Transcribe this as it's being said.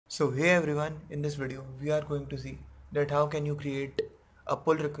So hey everyone, in this video we are going to see that how can you create a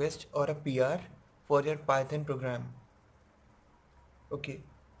pull request or a PR for your Python program. Okay,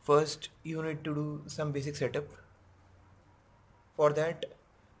 first you need to do some basic setup. For that,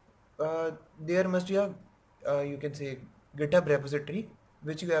 there must be a you can say GitHub repository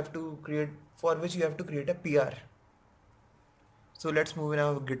which you have to create for which you have to create a PR. So let's move in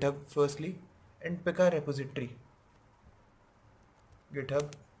our GitHub firstly and pick a repository.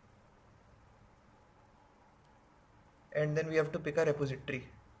 GitHub, and then we have to pick a repository.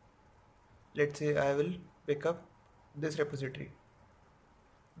 Let's say I will pick up this repository.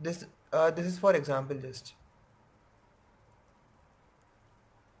 This is for example just.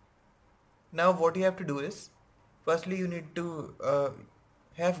 Now what you have to do is, firstly you need to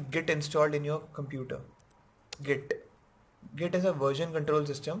have Git installed in your computer. Git. Git is a version control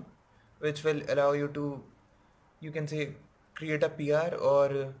system which will allow you to, you can say, create a PR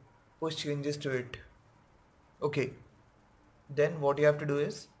or push changes to it. Okay. Then what you have to do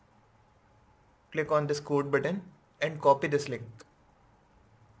is click on this code button and copy this link.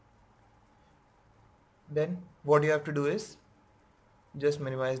 Then what you have to do is just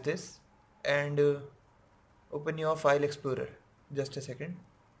minimize this and open your file explorer. Just a second.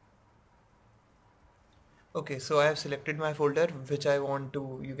 Okay, so I have selected my folder which I want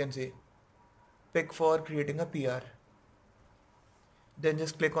to, you can say, pick for creating a PR. Then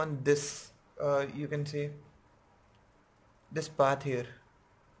just click on this, you can say, this path here,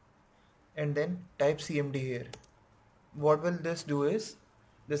 and then type CMD here. What will this do is,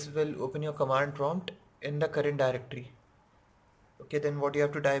 this will open your command prompt in the current directory. Okay, then what you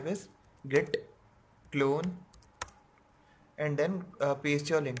have to type is git clone and then paste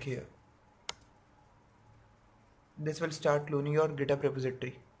your link here. This will start cloning your GitHub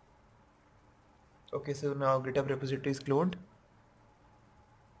repository. Okay, so now GitHub repository is cloned.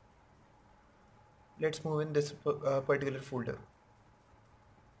 Let's move in this particular folder.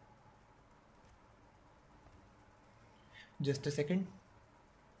 Just a second.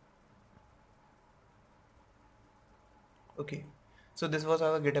 Okay, so this was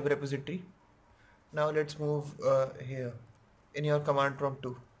our GitHub repository. Now let's move here in your command prompt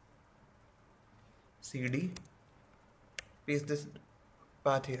to cd, paste this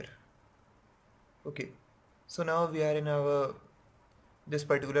path here. Okay, so now we are in our this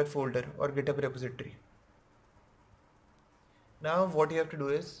particular folder or GitHub repository. Now what you have to do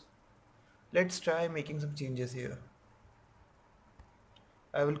is, let's try making some changes here.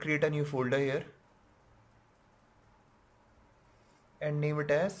 I will create a new folder here and name it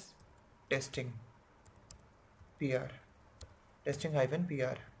as testing PR,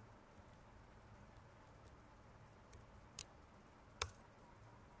 testing-PR.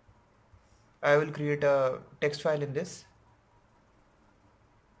 I will create a text file in this,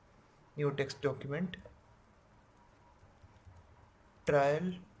 new text document,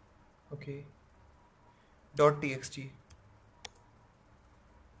 trial, okay, .txt.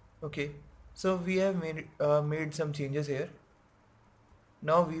 Okay, so we have made some changes here.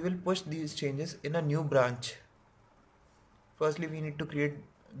 Now we will push these changes in a new branch. Firstly we need to create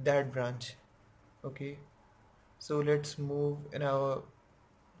that branch. Okay, so let's move in our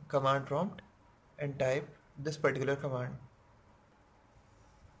command prompt and type this particular command,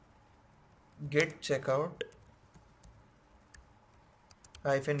 git checkout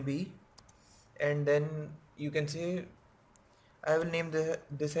 -b, and then you can say I will name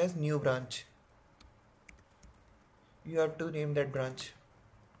this as new branch. You have to name that branch.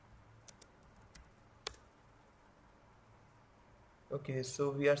 Okay, so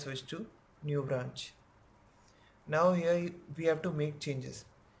we are switched to new branch. Now here we have to make changes.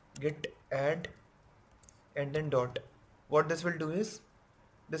 Git add and then dot. What this will do is,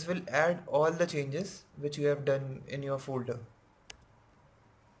 this will add all the changes which you have done in your folder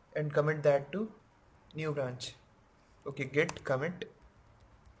and commit that to new branch. Okay, git commit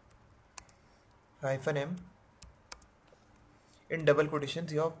 -m in double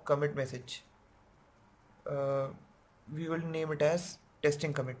quotations your commit message. We will name it as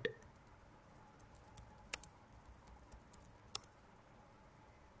testing commit.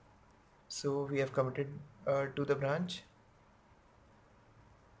 So we have committed to the branch.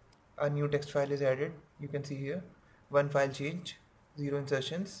 A new text file is added. You can see here, one file change, 0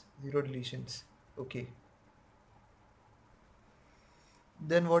 insertions, 0 deletions. Okay.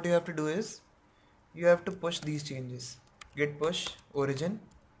 Then what you have to do is, you have to push these changes. Git push origin,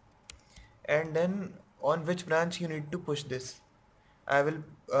 and then on which branch you need to push this. I will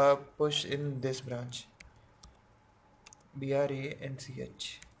push in this branch,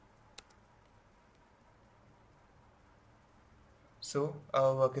 branch. So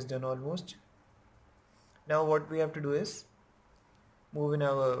our work is done almost. Now what we have to do is move in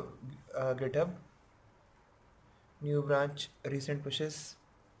our GitHub, new branch, recent pushes.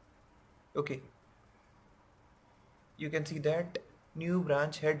 Okay, you can see that new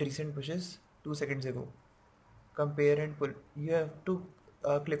branch had recent pushes 2 seconds ago. Compare and pull. You have to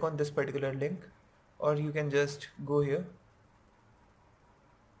click on this particular link, or you can just go here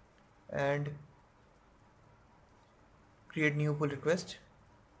and create new pull request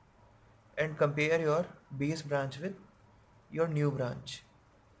and compare your base branch with your new branch.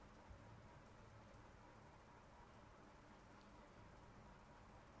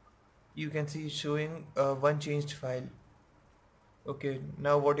 You can see showing one changed file. Okay,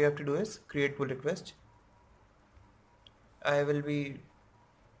 now what you have to do is create pull request. I will be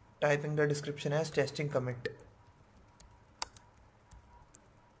typing the description as testing commit.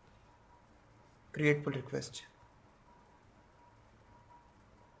 Create pull request.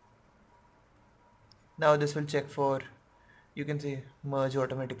 Now this will check for, you can say, merge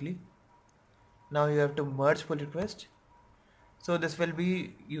automatically. Now you have to merge pull request. So this will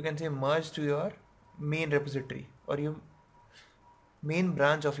be, you can say, merge to your main repository or your main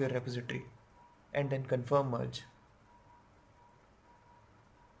branch of your repository, and then confirm merge.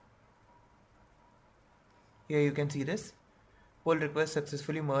 Here you can see this pull request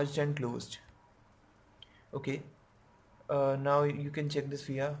successfully merged and closed. Okay, now you can check this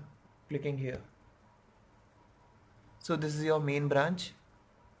via clicking here. So this is your main branch.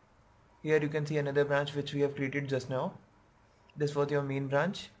 Here you can see another branch which we have created just now. This was your main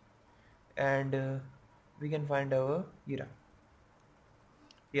branch, and we can find our Gira.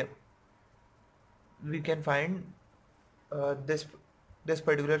 Yep, we can find this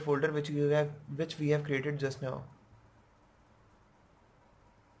particular folder which we have created just now.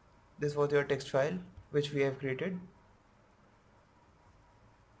 This was your text file which we have created.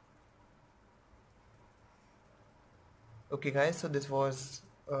 Okay guys, so this was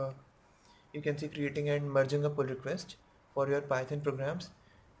you can see creating and merging a pull request for your Python programs.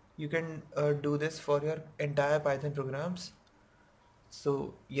 You can do this for your entire Python programs.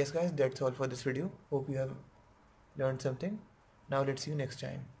 So yes guys, that's all for this video. Hope you have learned something. Now let's see you next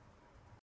time.